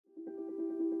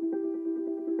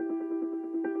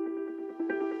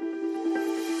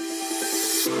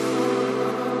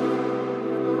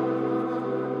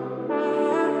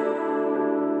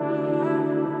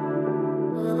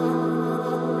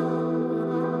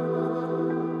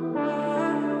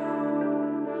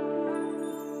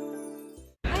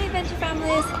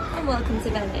and welcome to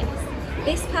Venice.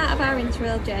 This part of our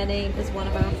Interrail journey was one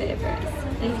of our favourites,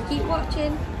 and if you keep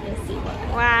watching, you'll see why.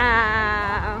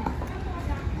 Wow.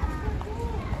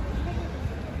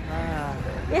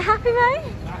 You happy, mate?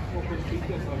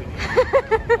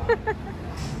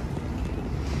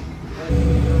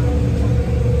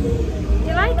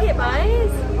 You like it,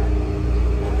 boys?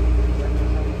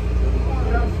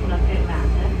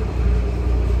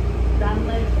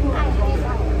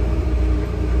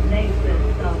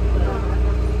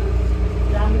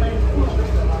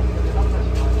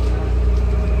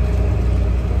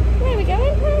 Where are we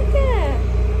going, Parker?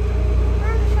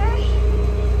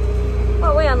 What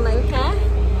are we on, Luca?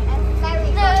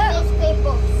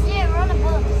 Yeah, we're on a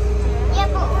bus. Yeah,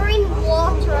 but we're in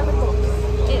water on a bus.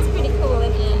 It's pretty cool,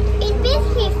 isn't it? It's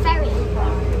basically a ferry.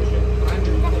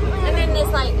 And then there's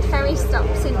like ferry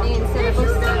stops in the instead of bus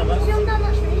stops. Jump down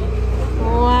that tree.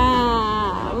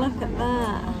 Wow, look at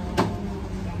that.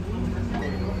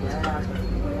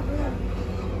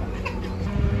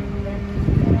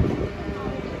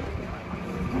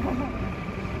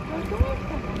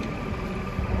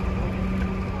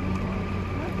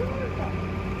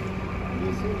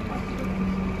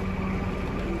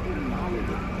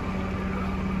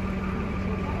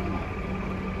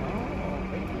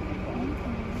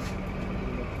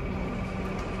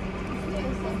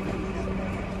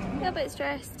 A bit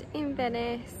stressed in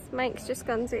Venice. Mike's just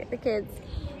gone to get the kids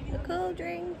a cold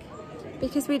drink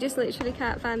because we just literally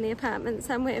can't find the apartment,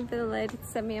 so I'm waiting for the lady to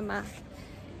send me a map.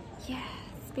 Yeah,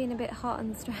 it's been a bit hot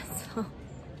and stressful.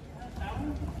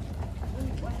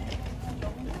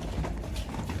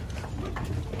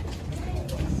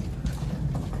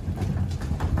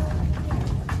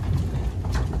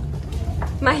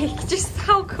 Mike, just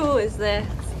how cool is this?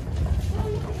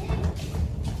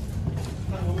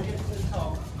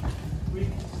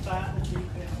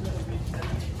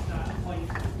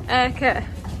 Okay.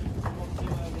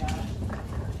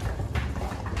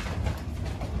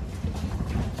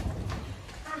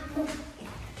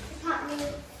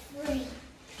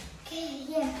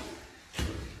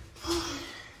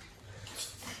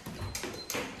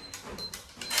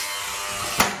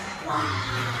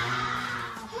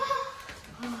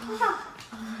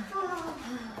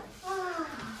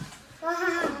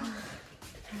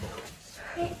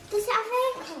 Does it have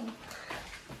aircon?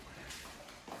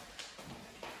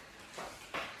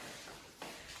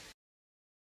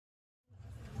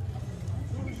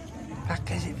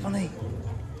 Is it funny? Is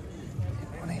it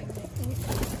funny?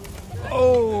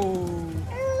 Oh!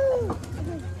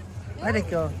 Let it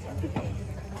go.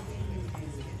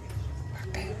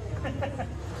 Okay.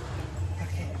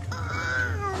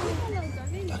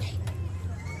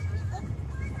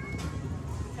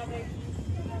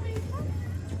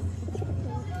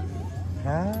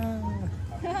 Ah.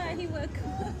 He woke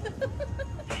up.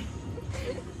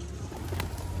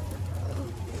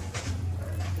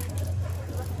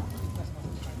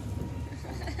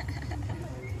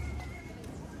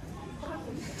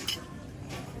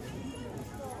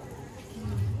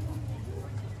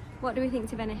 What do we think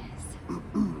to Venice?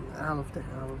 I loved it.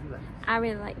 I loved Venice. I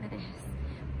really like Venice,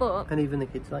 but And even the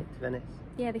kids liked Venice.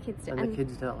 yeah, the kids do. And the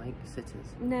kids don't like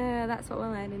cities. No, that's what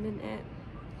we're learning, isn't it?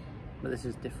 But this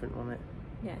is different, wasn't it?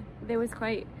 Yeah, they was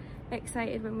quite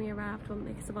excited when we arrived, weren't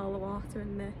they, because of all the water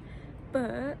and the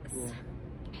boats.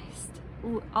 Yeah.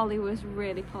 Ooh, Ollie was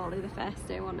really poorly the first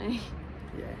day, wasn't he?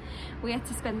 Yeah. We had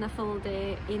to spend the full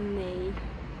day in the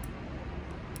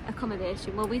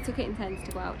accommodation. Well, we took it in turns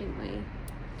to go out, didn't we?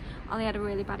 Ollie had a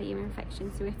really bad ear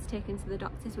infection, so we had to take him to the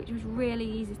doctors, which was really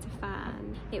easy to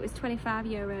find. It was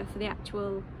 €25 for the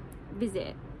actual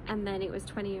visit, and then it was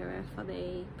 €20 for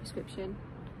the prescription,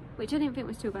 which I didn't think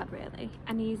was too bad really.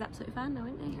 And he's absolutely fine now,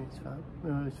 isn't he? It's fine.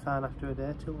 Well, it was fine after a day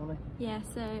or two, wasn't it? Yeah,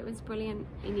 so it was brilliant.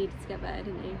 He needed to get better,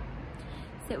 didn't he?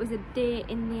 So it was a day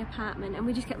in the apartment, and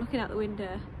we just kept looking out the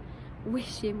window,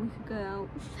 wishing we could go out.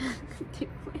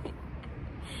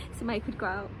 So Mike would go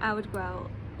out, I would go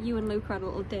out. You and Luca had a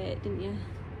little date, didn't you?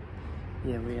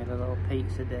 Yeah, we had a little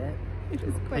pizza date. It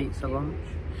was quite Pizza cute. lunch.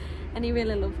 And he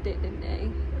really loved it, didn't he?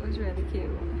 It was really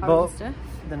cute. But Stuff.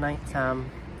 the night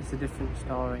time is a different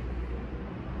story.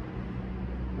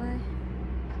 Why?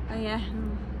 Oh yeah.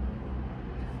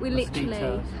 We literally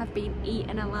Mosquitoes. have been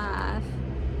eaten alive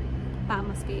by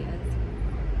mosquitoes.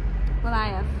 Well, I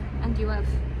have, and you have,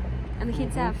 and the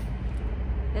kids have.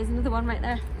 There's another one right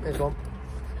there. There's one.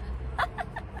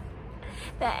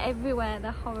 They're everywhere.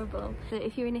 They're horrible. So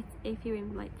if you're in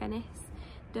like Venice,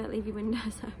 don't leave your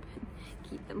windows open.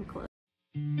 Keep them closed.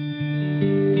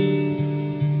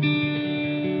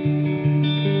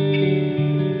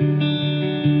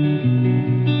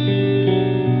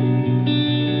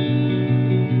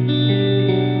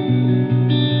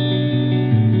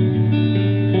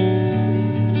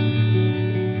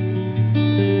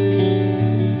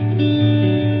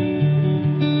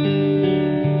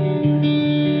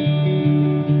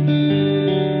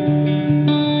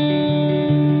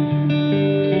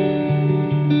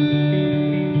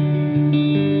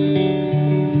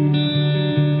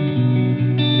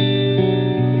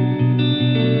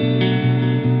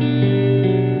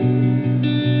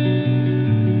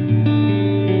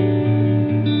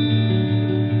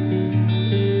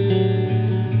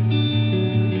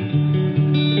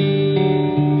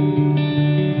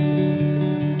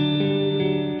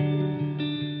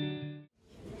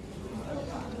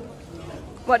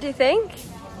 What do you think?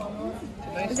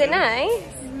 Is it nice?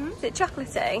 Is it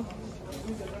chocolatey?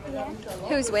 Yeah.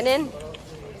 Who's winning?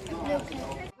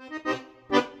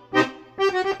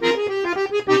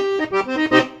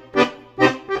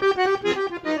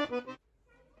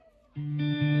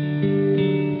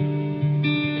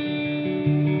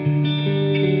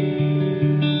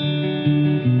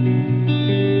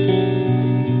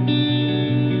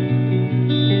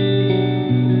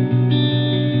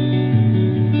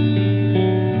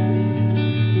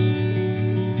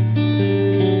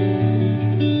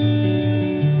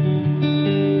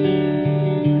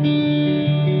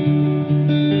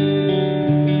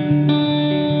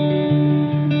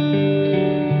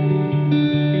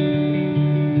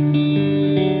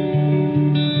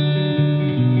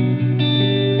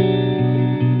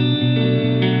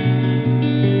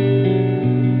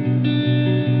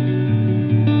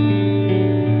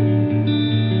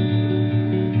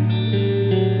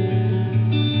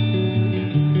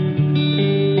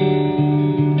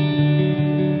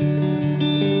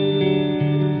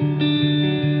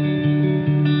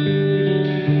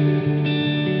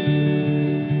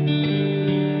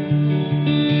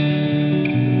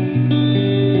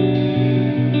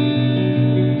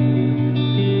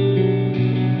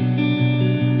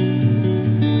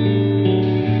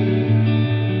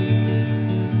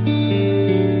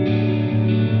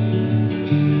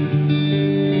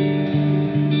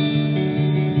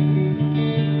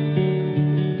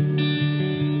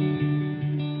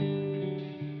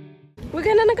 We're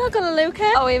going on a goggle,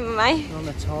 Luca. Oh, even me. We're on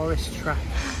a tourist track.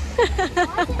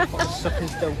 What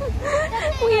suckers do.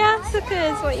 We are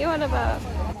suckers. What you on about?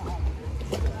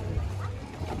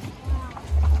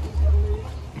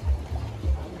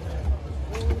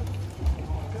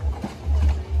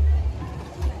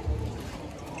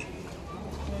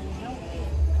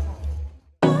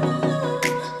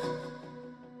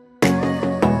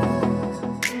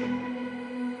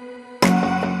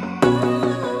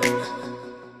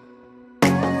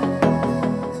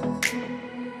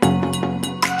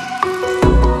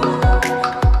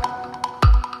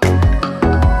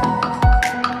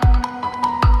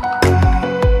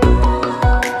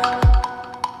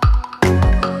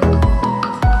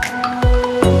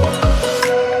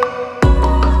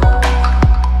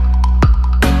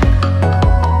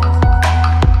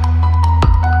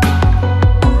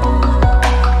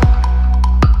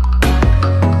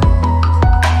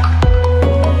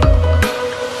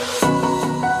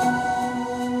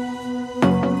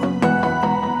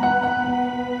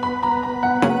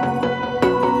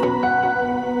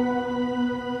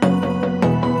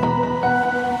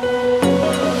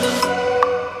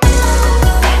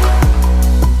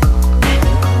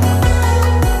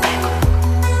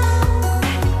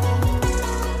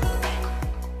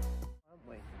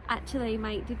 Actually,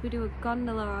 mate, did we do a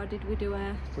gondola or did we do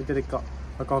a... We did a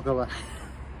goggle.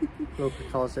 Luca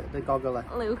calls it the goggle.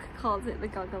 Luke calls it the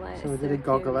goggle. So we did a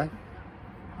goggle.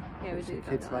 Yeah, we did a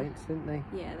Kids goggle. liked, didn't they?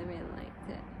 Yeah, they really liked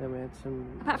it. Then we had some...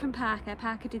 Apart from Parker.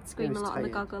 Parker did scream a lot on the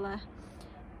tired. goggle.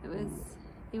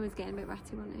 He was getting a bit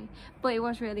ratty, wasn't he? But it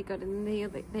was really good,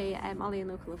 and Ollie and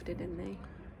Luca loved it, didn't they?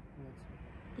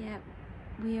 Yes. Yeah,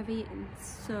 we have eaten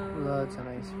so Loads of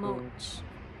nice much. food.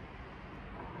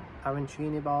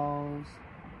 Arancini balls,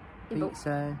 Yeah, but-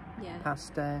 pizza, Yeah.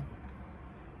 pasta,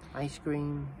 ice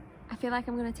cream. I feel like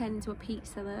I'm going to turn into a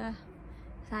pizza there.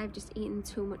 So I've just eaten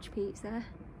too much pizza.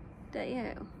 Don't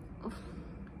you? Oof.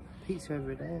 Pizza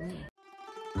every day, isn't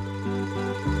it?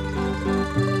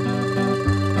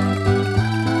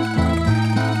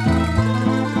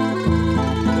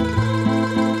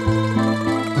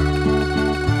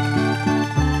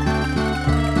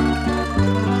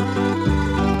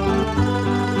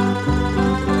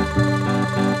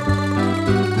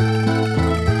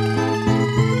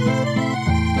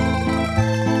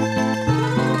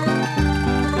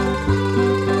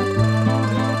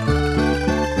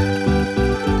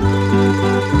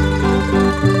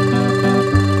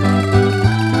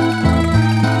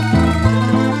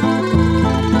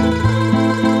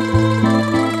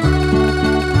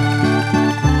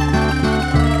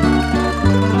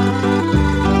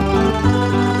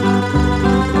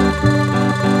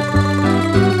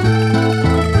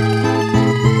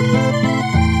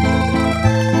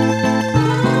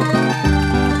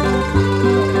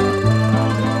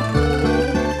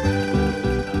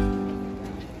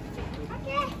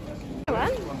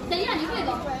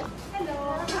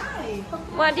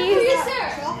 What do you think?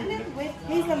 Chocolate with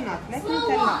hazelnut. Like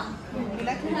Nutella. You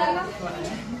like Nutella?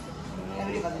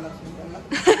 Everybody loves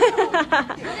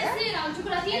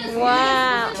Nutella.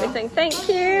 Wow. We think thank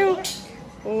you.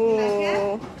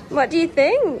 Ooh. What do you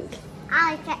think?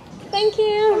 I like it. Thank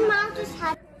you. Mum just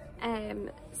had.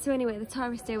 So anyway, the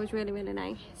tourist day was really, really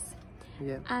nice.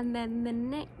 Yeah. And then the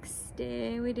next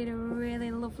day we did a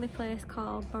really lovely place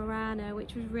called Barana,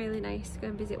 which was really nice to go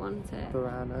and visit, wasn't it?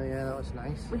 Barana, yeah, that was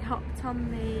nice. We hopped on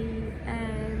the,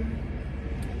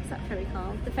 what's that ferry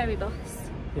called? The ferry bus.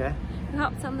 Yeah. We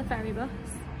hopped on the ferry bus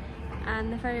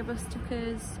and the ferry bus took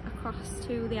us across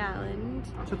to the island.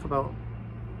 It took about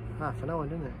half an hour,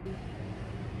 didn't it?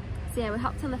 So yeah, we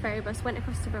hopped on the ferry bus, went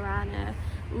across to Barana,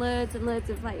 loads and loads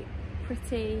of like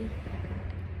pretty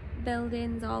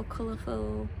buildings, all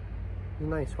colourful.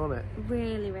 Nice, wasn't it?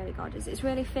 Really, really gorgeous. It's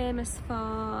really famous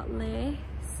for lace.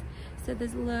 So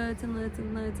there's loads and loads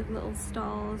and loads of little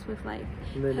stalls with like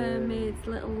mermaids,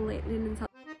 little linen tops.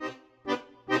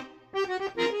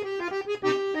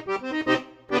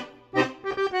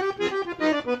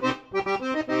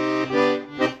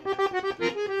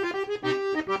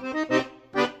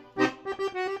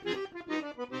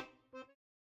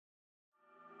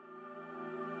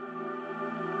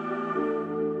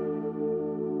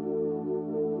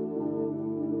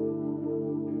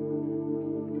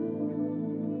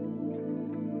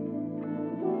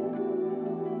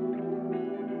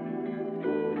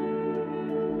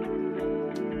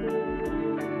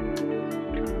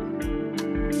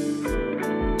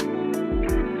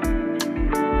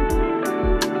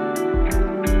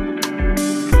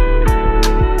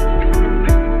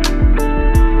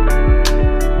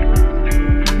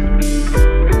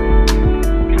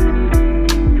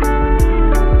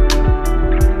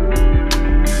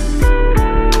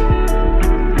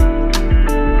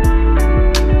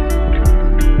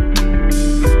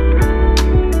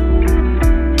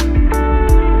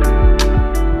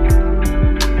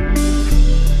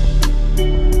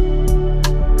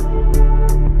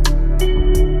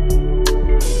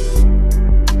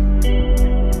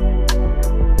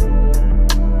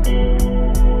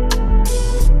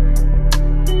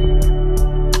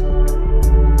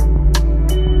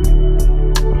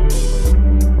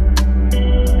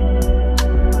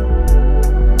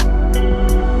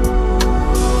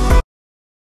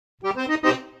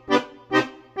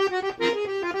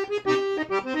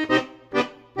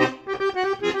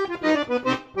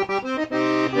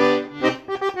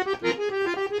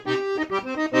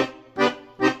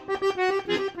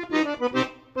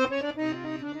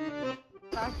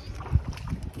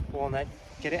 Go on then,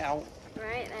 get it out.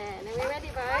 Right then, are we ready,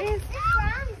 boys?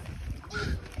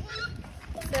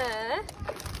 So,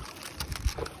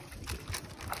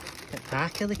 Get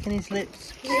Parker licking his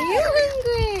lips. are you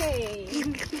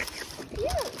hungry?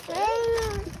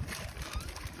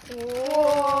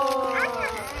 Whoa!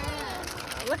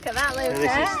 Look at that, So Luca.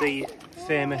 this is the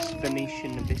famous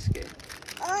Venetian biscuit.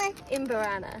 In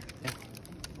Barana. Yeah.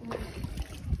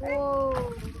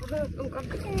 Whoa!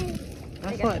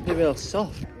 I thought it'd be real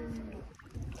soft.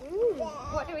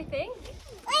 What do we think?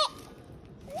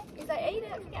 He's like, hey,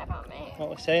 don't forget about me. What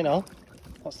we're saying, all?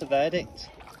 What's the verdict?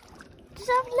 Does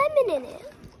it have lemon in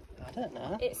it? I don't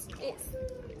know. It's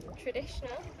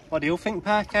traditional. What do you think,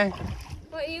 Parker?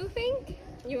 What do you think?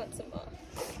 You want some more?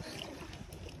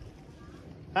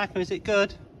 Parker, is it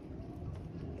good?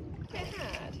 A bit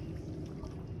hard.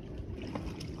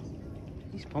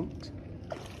 He's pumped.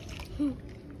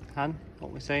 Han,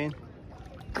 what we're saying?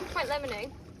 Quite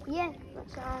lemony. Yeah,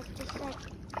 that's what I just said.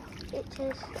 It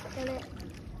is, isn't it?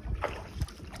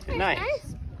 Is it nice? Nice.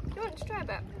 Do you want to try a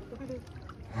bit?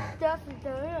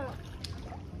 Definitely.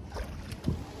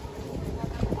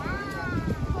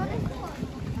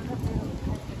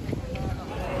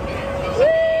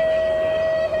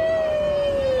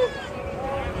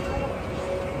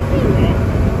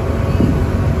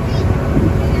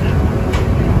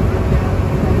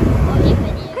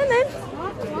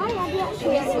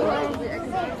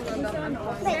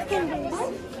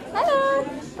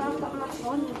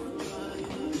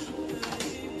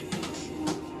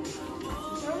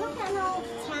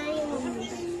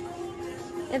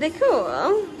 Are they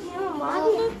cool?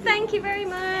 Thank you very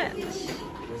much.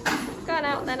 Go on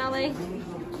out then, Ollie.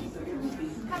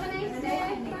 Have a nice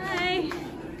day. Bye.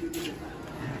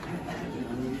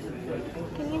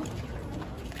 Can you?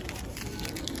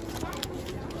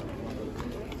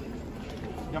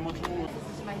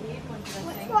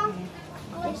 Which one?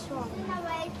 This one.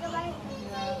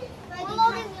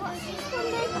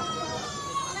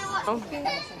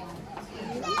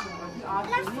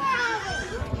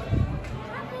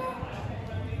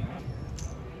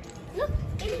 Look,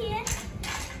 in here.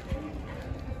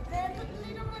 The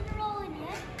little ones are all in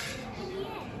here. In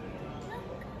here. Look.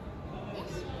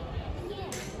 This. In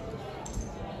here.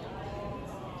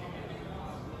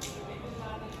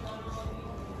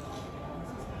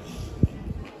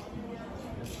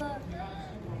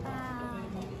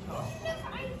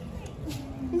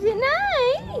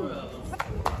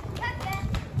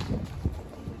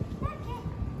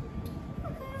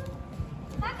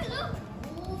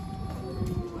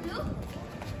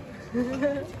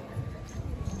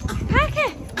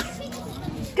 Parker!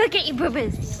 Go get your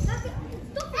brothers. Look,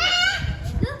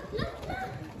 look.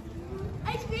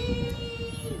 Ice cream.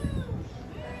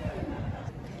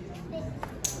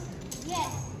 Yeah.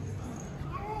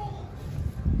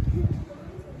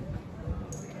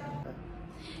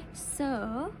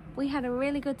 So we had a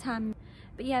really good time,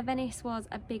 but yeah, Venice was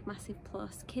a big massive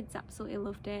plus. Kids absolutely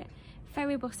loved it.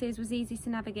 Ferry buses was easy to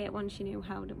navigate once you knew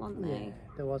how, weren't they? Yeah,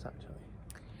 there was actually.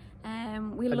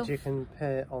 We And loved. you can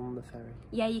pay on the ferry.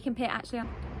 Yeah, you can pay actually on.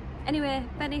 Anyway,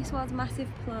 Venice was massive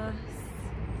plus.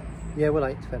 Yeah, we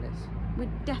liked Venice. We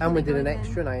definitely. And we did an go again.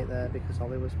 extra night there because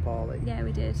Ollie was poorly. Yeah,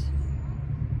 we did.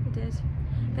 We did.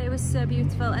 But it was so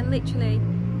beautiful, and literally,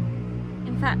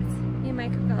 in fact, me and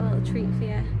Mike have got a little treat for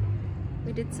you.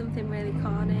 We did something really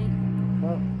corny,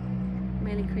 What?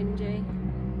 really cringy.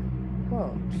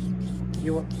 What?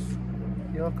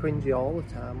 You're cringy all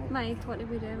the time. Mike, what did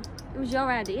we do? It was your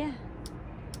idea.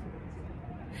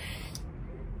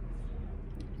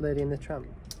 Lady in the Tramp.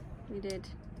 We did.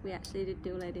 We actually did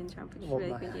do Lady in the Tramp, which was What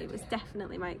really my cringy. It was idea?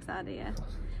 definitely Mike's idea.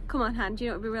 Come on, Han, do you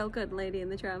know what would be real good? Lady in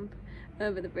the Tramp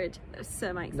over the bridge. It was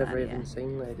so Mike's Never idea. even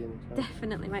seen Lady in the Tramp.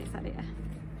 Definitely Mike's idea.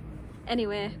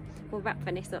 Anyway, we'll wrap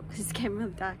Venice up because it's getting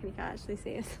really dark and you can't actually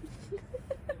see us.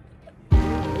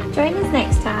 Join us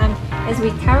next time as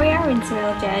we carry our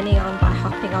Interrail journey on by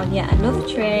hopping on yet another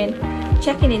train,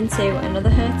 checking into another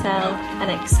hotel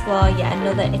and explore yet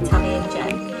another Italian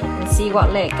gem and see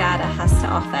what Lake Garda has to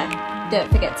offer. Don't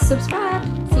forget to subscribe.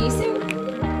 See you soon.